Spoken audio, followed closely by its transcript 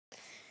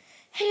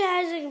Hey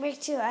guys, welcome back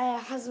to I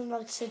Husband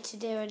Vlog. So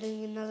today we're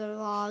doing another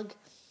vlog.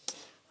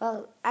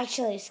 Well,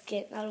 actually a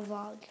skit, not a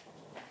vlog.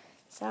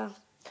 So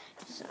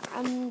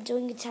I'm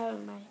doing guitar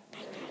with my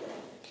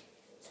backpack.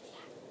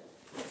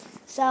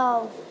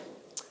 So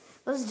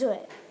let's do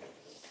it.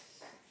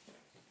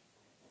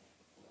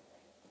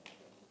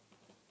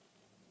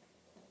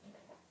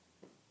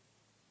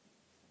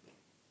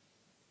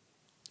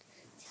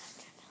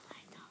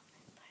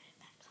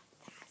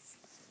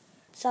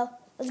 So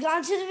let's go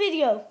on to the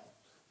video.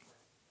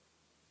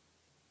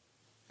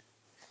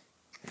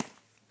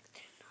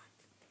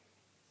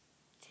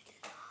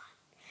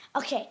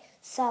 Okay,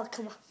 so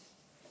come on.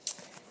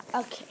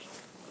 Okay,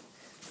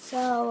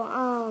 so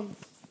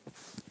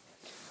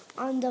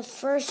on the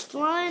first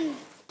one,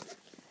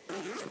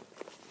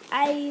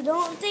 I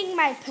don't think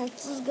my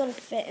pencil's gonna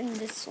fit in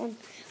this one,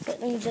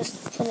 but let me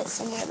just put it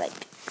somewhere like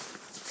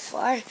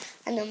far.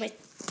 I know my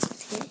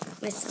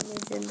son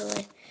is in the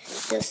way.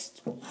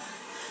 Just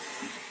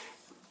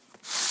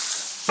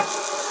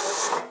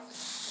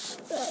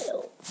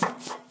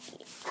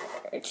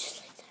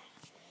just like that.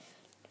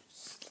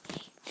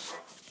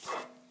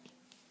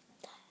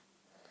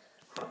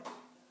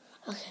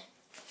 Okay.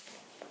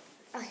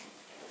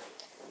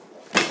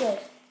 Good.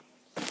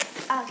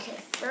 Okay,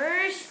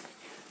 first,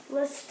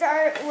 let's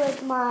start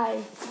with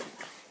my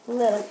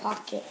little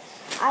pocket.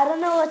 I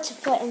don't know what to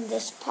put in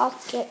this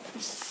pocket.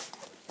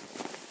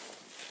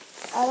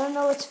 I don't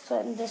know what to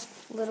put in this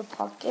little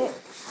pocket,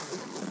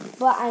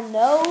 but I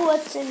know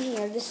what's in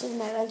here. This is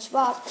my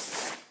lunchbox.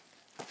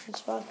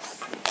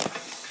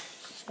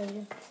 Show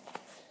you.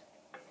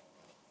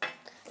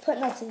 Put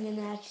nothing in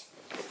there.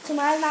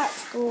 Tomorrow I'm at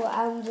school.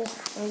 I'm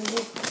just going to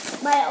do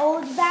my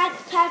old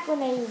backpack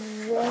when I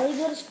really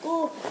go to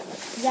school.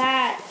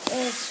 That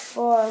is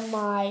for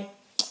my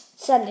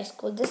Sunday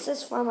school. This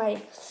is for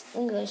my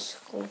English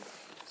school.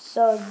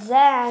 So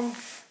then,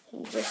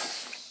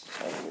 just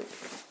show you.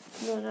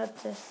 No, not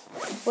this.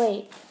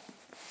 Wait.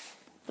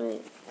 Oh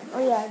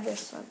yeah,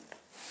 this one.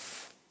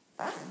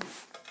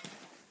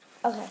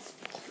 Okay.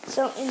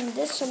 So in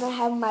this one I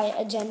have my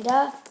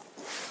agenda.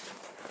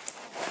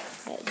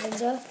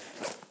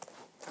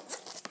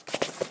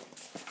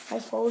 My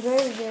folder,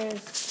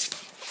 there's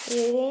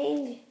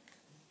reading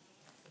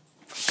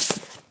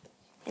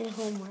and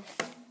homework.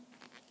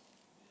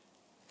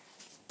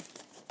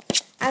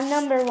 I'm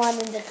number 1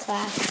 in the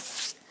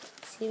class.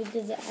 See,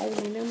 because I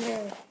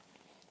remember.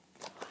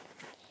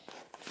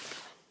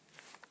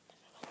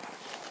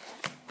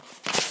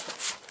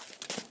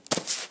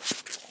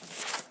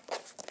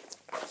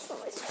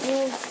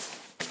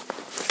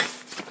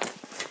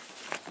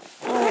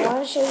 I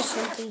want to show you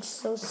something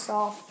so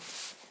soft.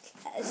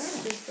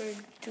 Super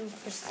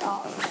duper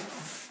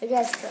soft. You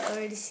guys can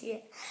already see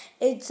it.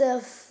 It's a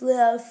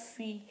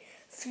fluffy.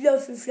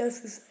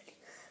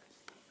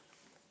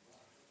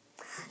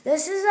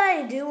 This is what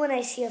I do when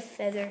I see a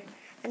feather.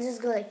 I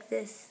just go like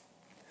this.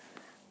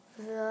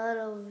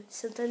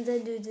 Sometimes I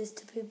do this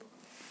to people.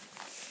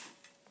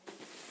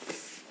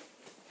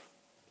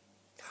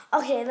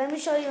 Okay, let me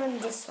show you in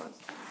this one.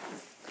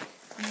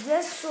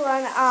 This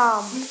one,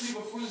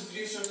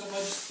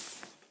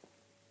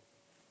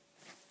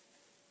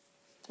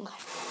 okay.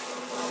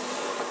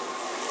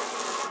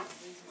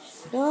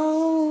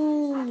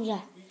 No,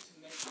 yeah.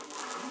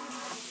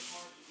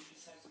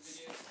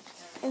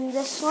 And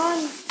this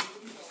one,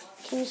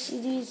 can you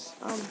see these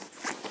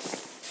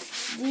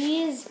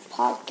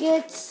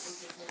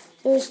pockets?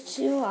 There's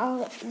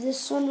 2.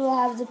 This one will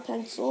have the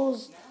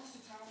pencils.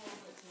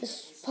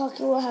 This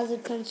pocket will have the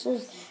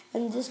pencils,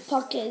 and this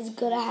pocket is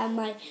gonna have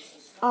my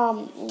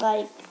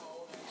like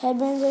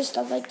headbands or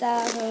stuff like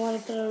that if I want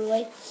to put it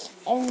away.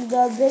 And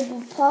the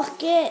big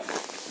pocket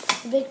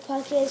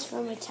is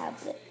for my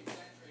tablet,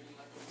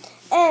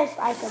 if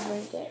I can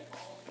bring it.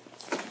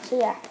 So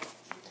yeah,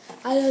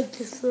 I like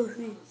this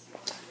fluffy.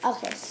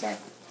 Okay, so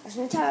that's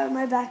my towel in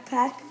my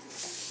backpack.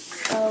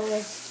 So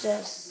let's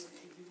just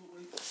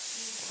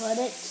put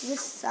it to the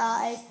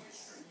side,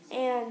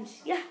 and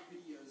yeah.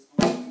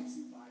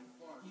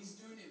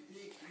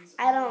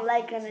 I don't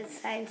like when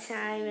it's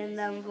nighttime in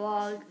the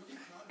vlog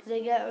because I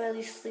get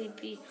really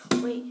sleepy.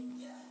 Wait.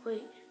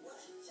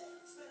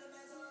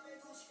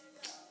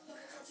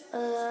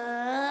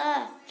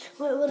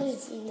 Wait, what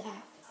is in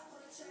that?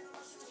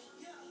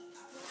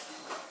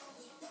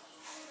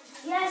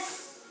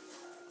 Yes.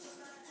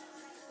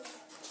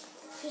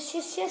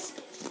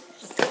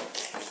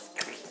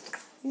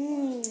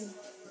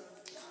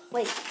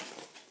 Wait.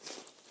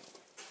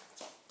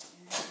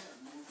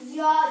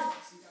 Ziad.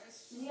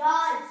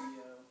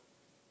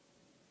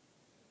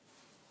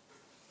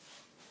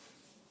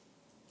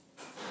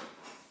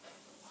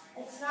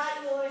 It's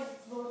not yours,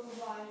 it's both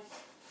of ours.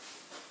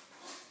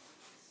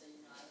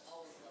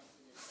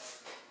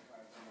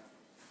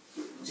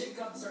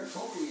 Jacob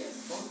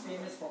Sartorius, most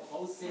famous for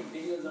posting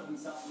videos of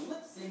himself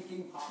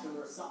lip-syncing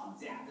popular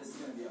songs. Yeah, this is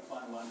going to be a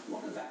fun one.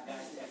 Welcome back,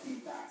 guys, to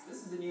FD Facts.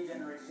 This is a new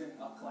generation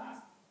of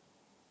class.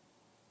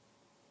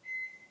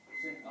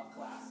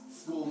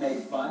 School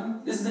Made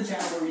Fun. This is a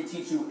channel where we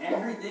teach you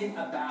everything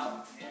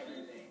about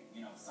everything.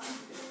 You know,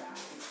 scientific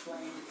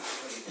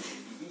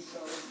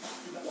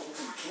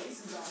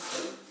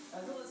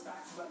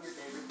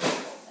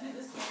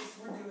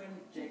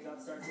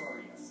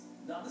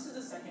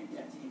second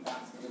FTV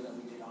Facts video that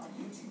we did on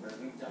YouTube where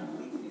we've done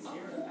weeklies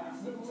here in the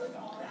past. You can check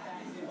out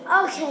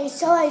that. Okay,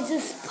 so I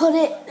just put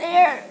it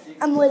there.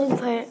 I'm waiting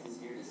for it. Is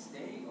here to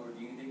stay, or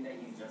do you think that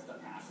he's just a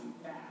passing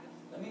fad?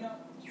 Let me know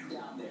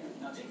down there.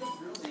 Now,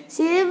 Jacob's real name.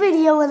 See the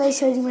video when I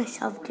showed you my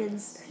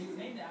Shopkins. He was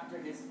named after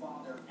his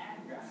father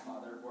and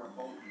grandfather, who are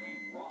both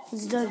named Ross.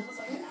 It's It's done. almost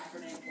like an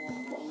acronym for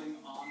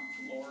rolling on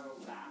floor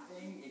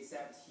laughing,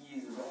 except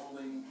he's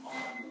rolling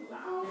on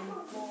laughing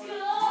floor. He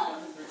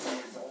was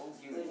 13 years old.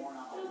 He was born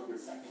on October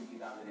 2nd,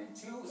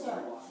 2002, in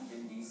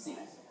Washington, D.C.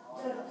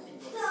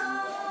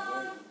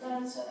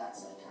 So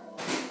that's like kind of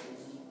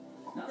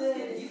Now this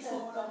kid, he's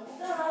showing up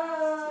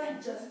at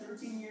just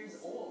 13 years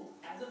old.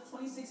 As of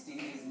 2016,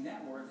 his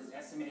net worth is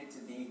estimated to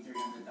be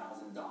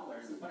 $300,000,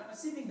 but I'm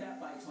assuming that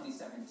by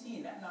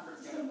 2017, that number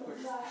is going to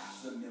push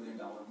past the $1 million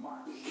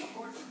mark. Of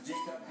course,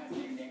 Jacob has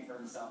made a name for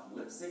himself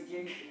lip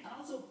syncing, and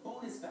also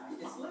bonus fact,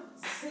 it's lip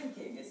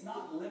syncing, it's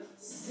not lip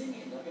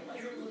singing. Like if I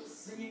hear lip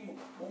singing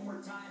one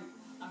more time,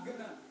 I'm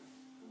gonna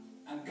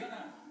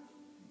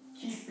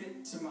keep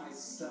it to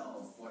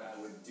myself what I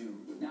would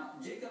do. Now,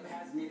 Jacob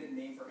has made a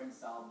name for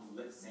himself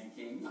lip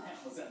syncing. I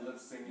almost said lip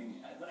singing.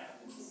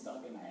 It's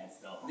stuck in my head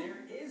still.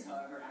 There is,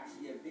 however,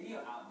 actually a video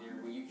out there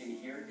where you can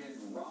hear his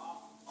raw,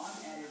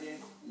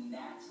 unedited,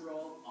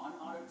 natural,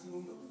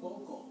 unauto-tuned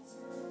vocals.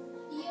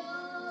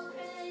 You're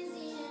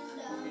crazy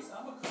and It's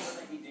of a cover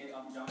that he did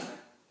of John.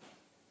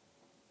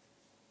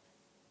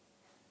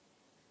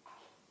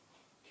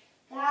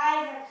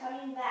 Guys are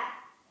coming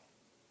back.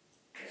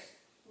 Just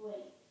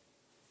wait.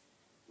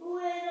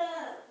 Wait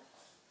up.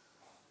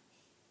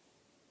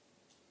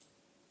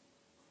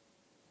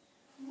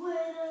 Wait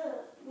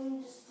up. Let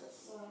me just put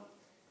some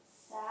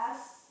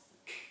sauce.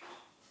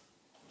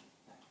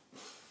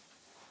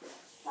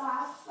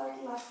 Sauce for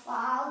my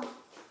file.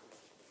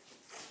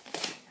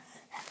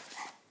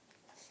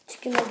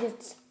 Chicken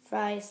nuggets,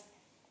 fries.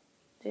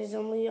 There's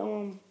only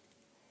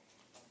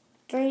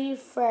 3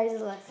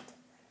 fries left.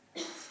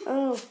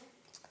 Oh,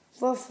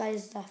 4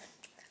 fries left.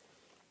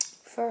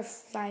 4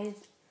 fries.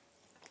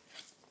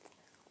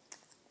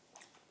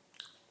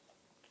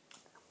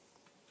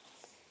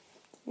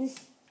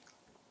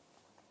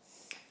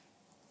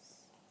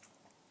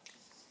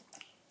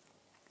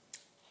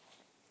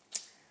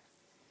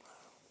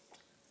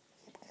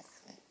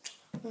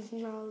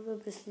 Now the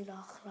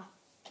bismillah.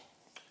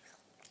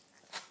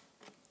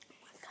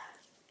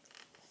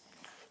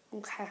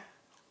 Okay.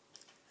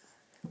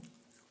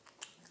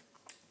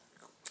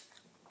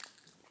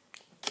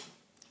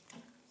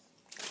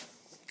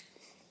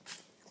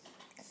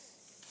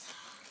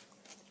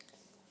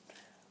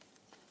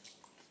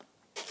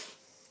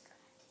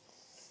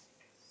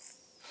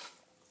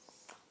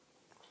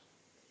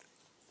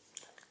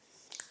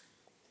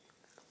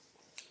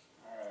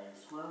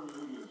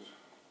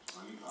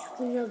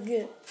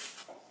 Nugget.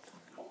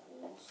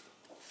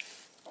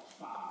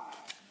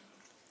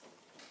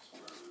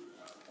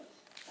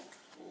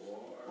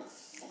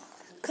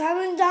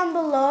 Comment down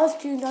below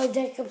if you know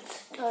Jacob's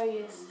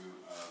stories.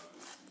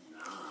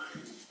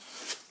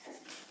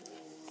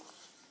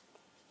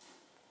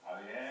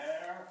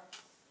 Javier,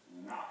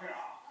 knock it off.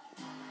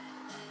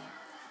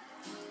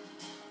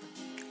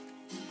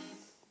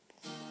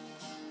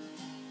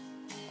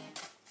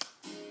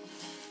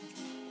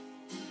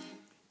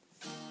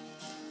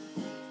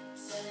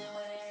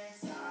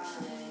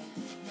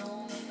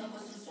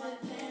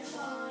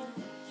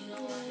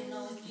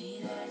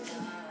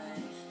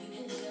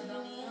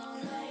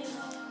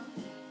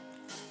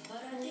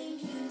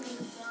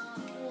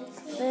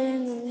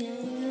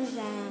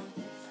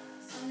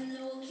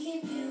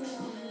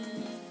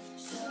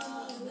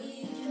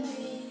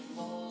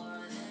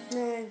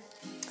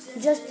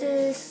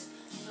 Justice,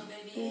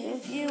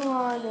 if you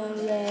wanna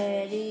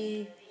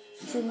ready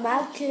to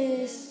my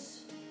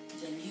kiss,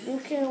 you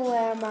can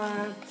wear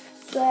my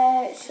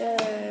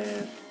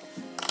sweatshirt.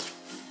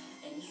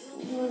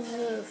 We're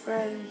your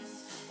friends,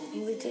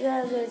 we'll be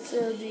together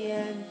till the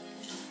end.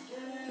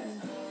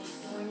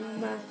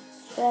 My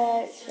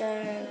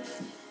sweatshirt.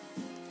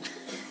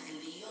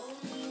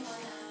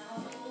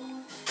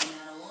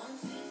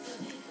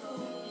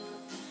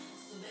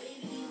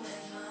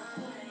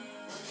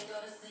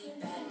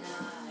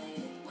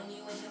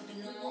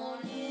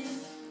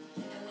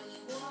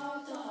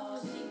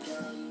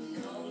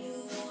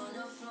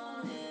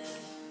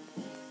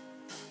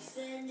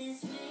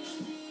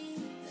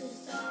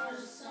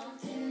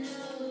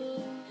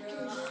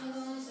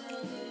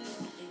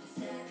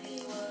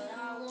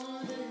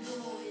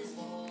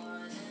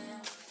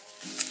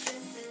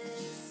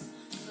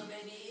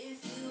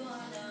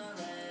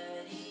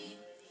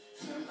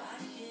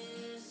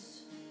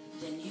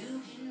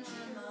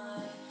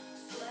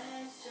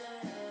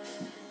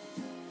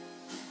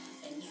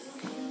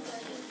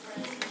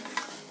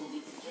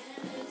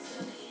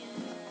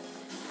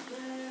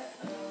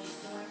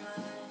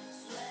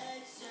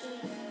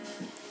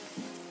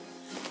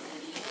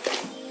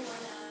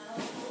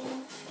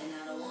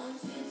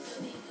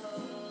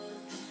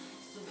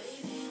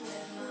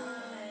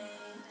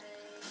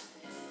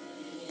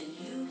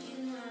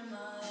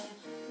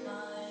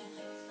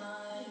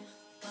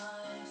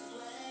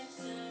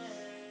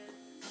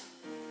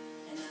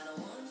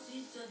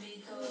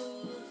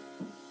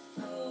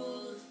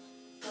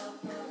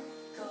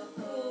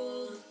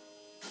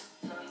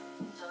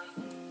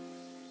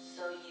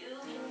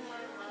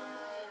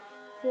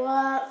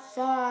 What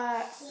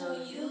for? So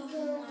you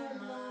can wear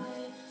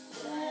my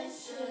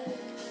sweatshirt.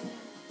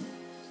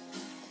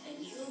 And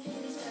you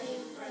can tell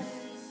your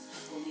friends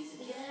we'll be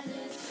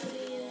together till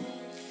the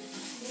end.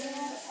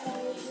 Yeah,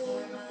 you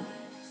wear my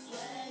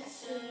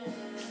sweatshirt.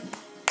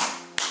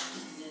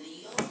 You're the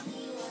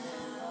only one I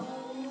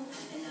know,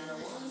 and I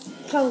don't want you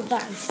to Come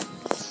back.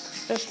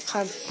 This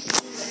time.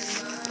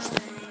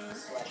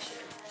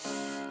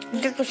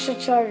 Look at the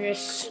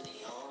charges.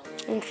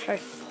 Okay.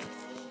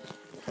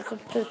 Look at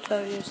the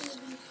charges.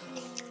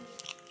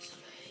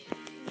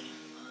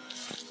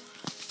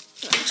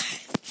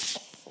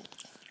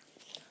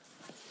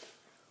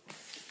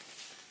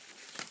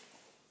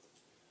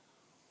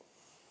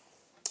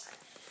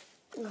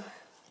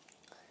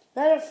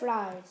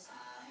 Butterflies.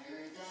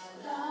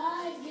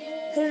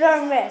 Hit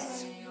or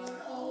miss.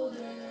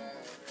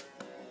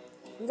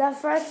 The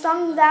first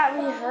song that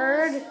we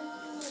heard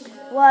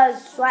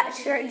was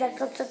Sweatshirt,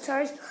 Jacob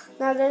Sartorius.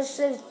 Now this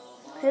is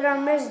Hit or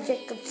Miss,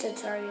 Jacob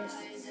Sartorius.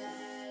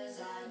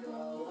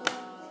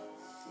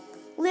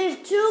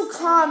 Leave 2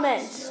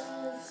 comments.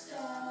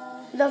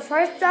 The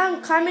first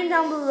one, comment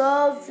down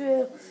below if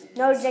you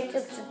know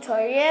Jacob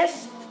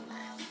Sartorius.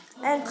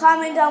 And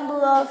comment down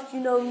below if you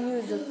know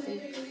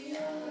Musically.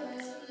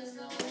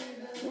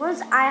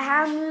 Once I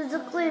have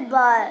Musically,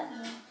 but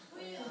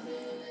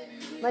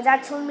my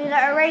dad told me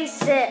to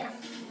erase it.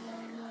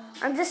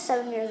 I'm just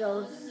 7 years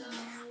old.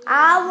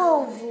 I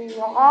will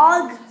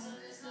vlog.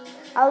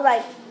 I'll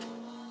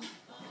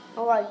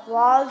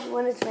vlog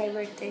when it's my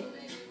birthday.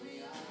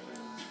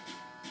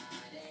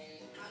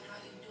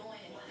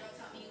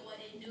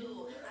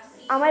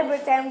 On my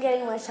birthday, I'm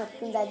getting my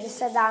Shopkins. I just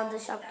said that on the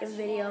Shopkins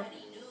video.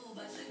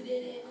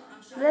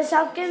 The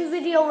Shopkins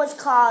video was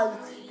called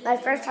My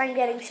First Time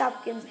Getting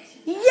Shopkins.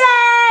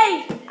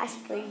 Yay! I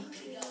screamed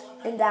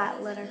in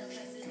that letter.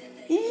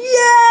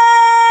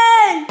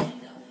 Yay!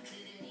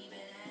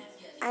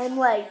 I'm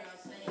like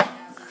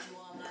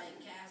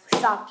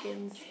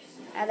Shopkins.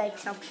 I like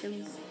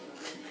Shopkins.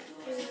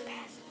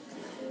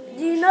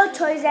 Do you know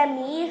Toys and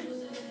Me?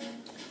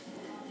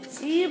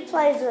 She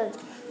plays with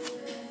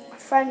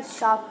friends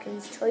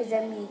Shopkins, Toys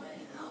and Me.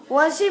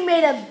 Once she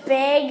made a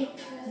big,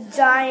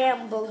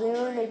 giant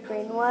balloon, a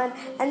green one,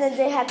 and then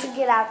they had to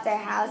get out their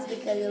house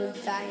because it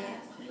was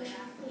giant.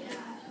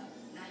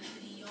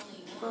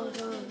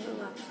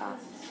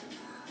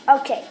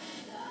 Okay,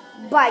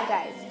 bye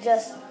guys,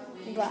 just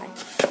bye.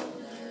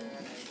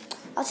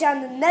 I'll see you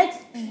on the next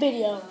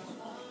video.